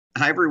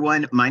Hi,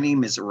 everyone. My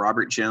name is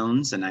Robert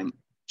Jones, and I'm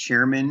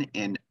chairman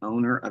and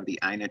owner of the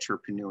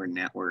iNetrepreneur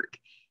Network.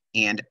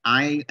 And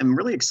I am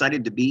really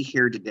excited to be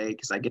here today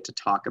because I get to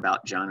talk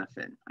about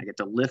Jonathan. I get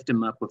to lift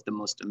him up with the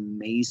most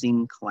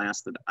amazing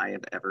class that I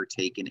have ever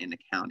taken in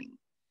accounting.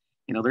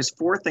 You know, there's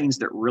four things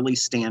that really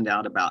stand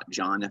out about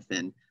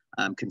Jonathan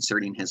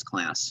concerning his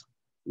class.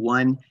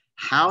 One,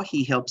 how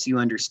he helps you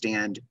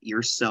understand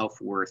your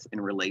self-worth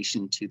in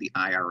relation to the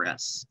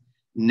IRS.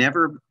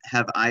 Never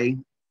have I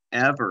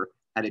ever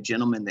had a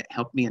gentleman that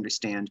helped me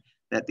understand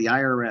that the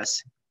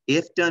IRS,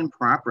 if done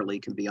properly,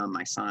 can be on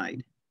my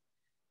side.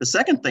 The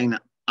second thing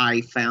that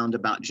I found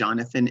about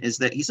Jonathan is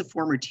that he's a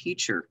former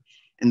teacher,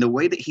 and the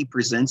way that he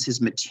presents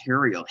his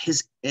material,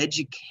 his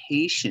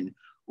education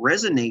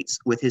resonates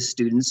with his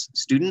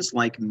students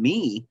like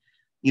me,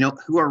 you know,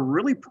 who are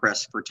really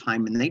pressed for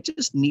time and they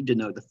just need to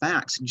know the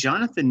facts.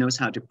 Jonathan knows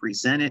how to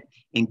present it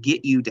and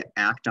get you to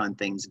act on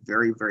things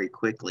very, very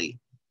quickly.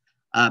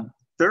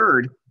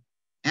 Third,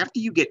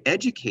 after you get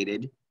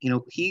educated, you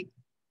know, he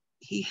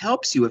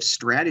helps you with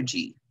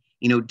strategy,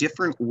 you know,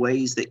 different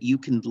ways that you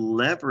can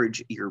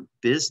leverage your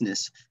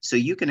business so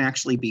you can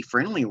actually be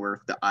friendly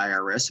with the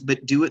IRS,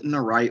 but do it in the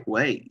right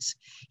ways.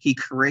 He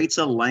creates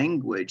a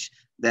language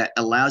that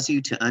allows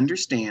you to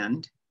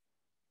understand,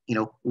 you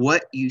know,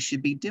 what you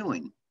should be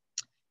doing.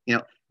 You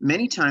know,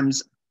 many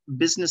times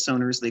business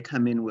owners, they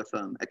come in with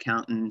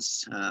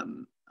accountants,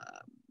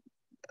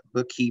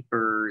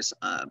 bookkeepers,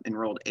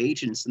 enrolled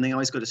agents, and they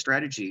always go to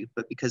strategy.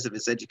 But because of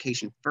his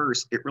education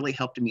first, it really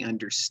helped me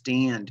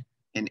understand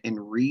and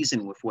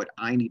reason with what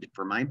I needed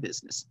for my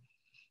business.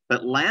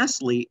 But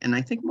lastly, and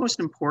I think most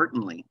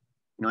importantly,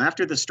 you know,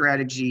 after the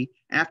strategy,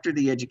 after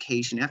the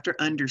education, after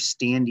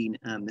understanding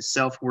the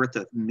self-worth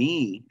of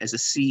me as a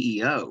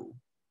CEO,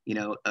 you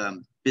know,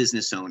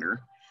 business owner,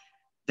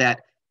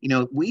 that, you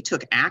know, we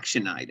took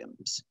action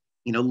items,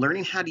 you know,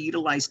 learning how to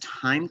utilize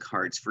time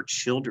cards for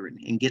children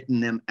and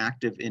getting them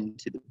active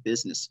into the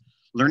business,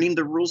 learning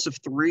the rules of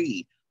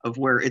three of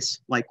where it's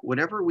like,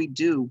 whatever we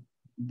do,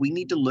 we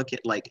need to look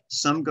at like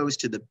some goes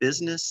to the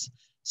business,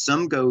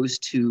 some goes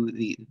to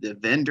the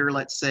vendor,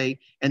 let's say,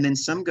 and then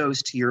some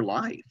goes to your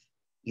life.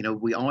 You know,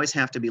 we always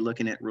have to be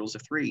looking at rules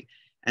of three.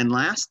 And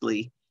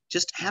lastly,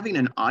 just having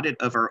an audit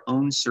of our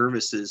own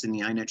services in the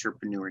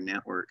iNetrepreneur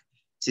Network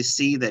to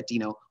see that, you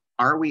know,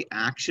 are we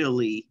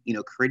actually, you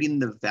know, creating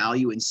the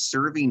value and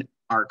serving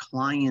our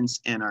clients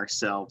and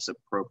ourselves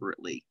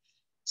appropriately?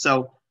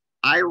 So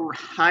I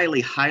highly,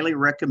 highly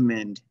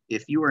recommend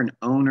if you are an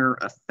owner,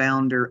 a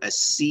founder, a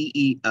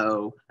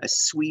CEO, a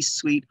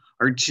C-suite,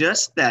 or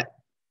just that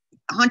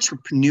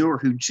entrepreneur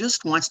who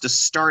just wants to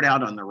start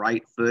out on the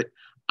right foot,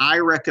 I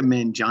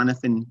recommend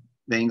Jonathan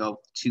Bango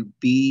to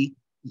be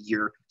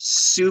your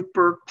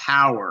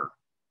superpower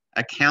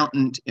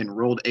accountant,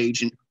 enrolled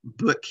agent,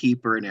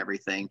 bookkeeper, and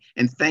everything.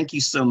 And thank you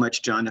so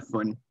much,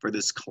 Jonathan, for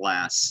this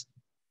class.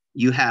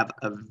 You have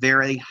a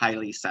very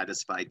highly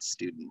satisfied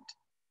student.